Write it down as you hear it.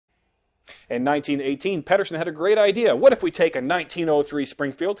in 1918, Pedersen had a great idea. What if we take a 1903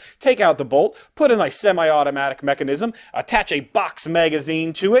 Springfield, take out the bolt, put in a semi-automatic mechanism, attach a box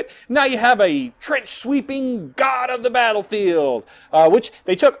magazine to it. Now you have a trench-sweeping god of the battlefield, which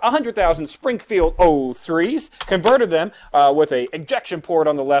they took 100,000 Springfield 03s, converted them with a ejection port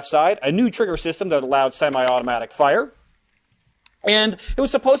on the left side, a new trigger system that allowed semi-automatic fire, and it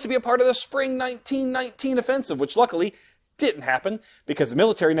was supposed to be a part of the spring 1919 offensive, which luckily didn't happen because the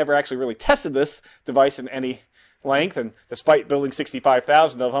military never actually really tested this device in any length, and despite building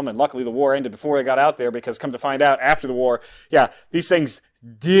 65,000 of them, and luckily the war ended before they got out there, because come to find out after the war, yeah, these things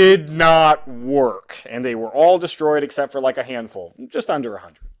did not work, and they were all destroyed except for like a handful, just under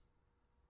 100.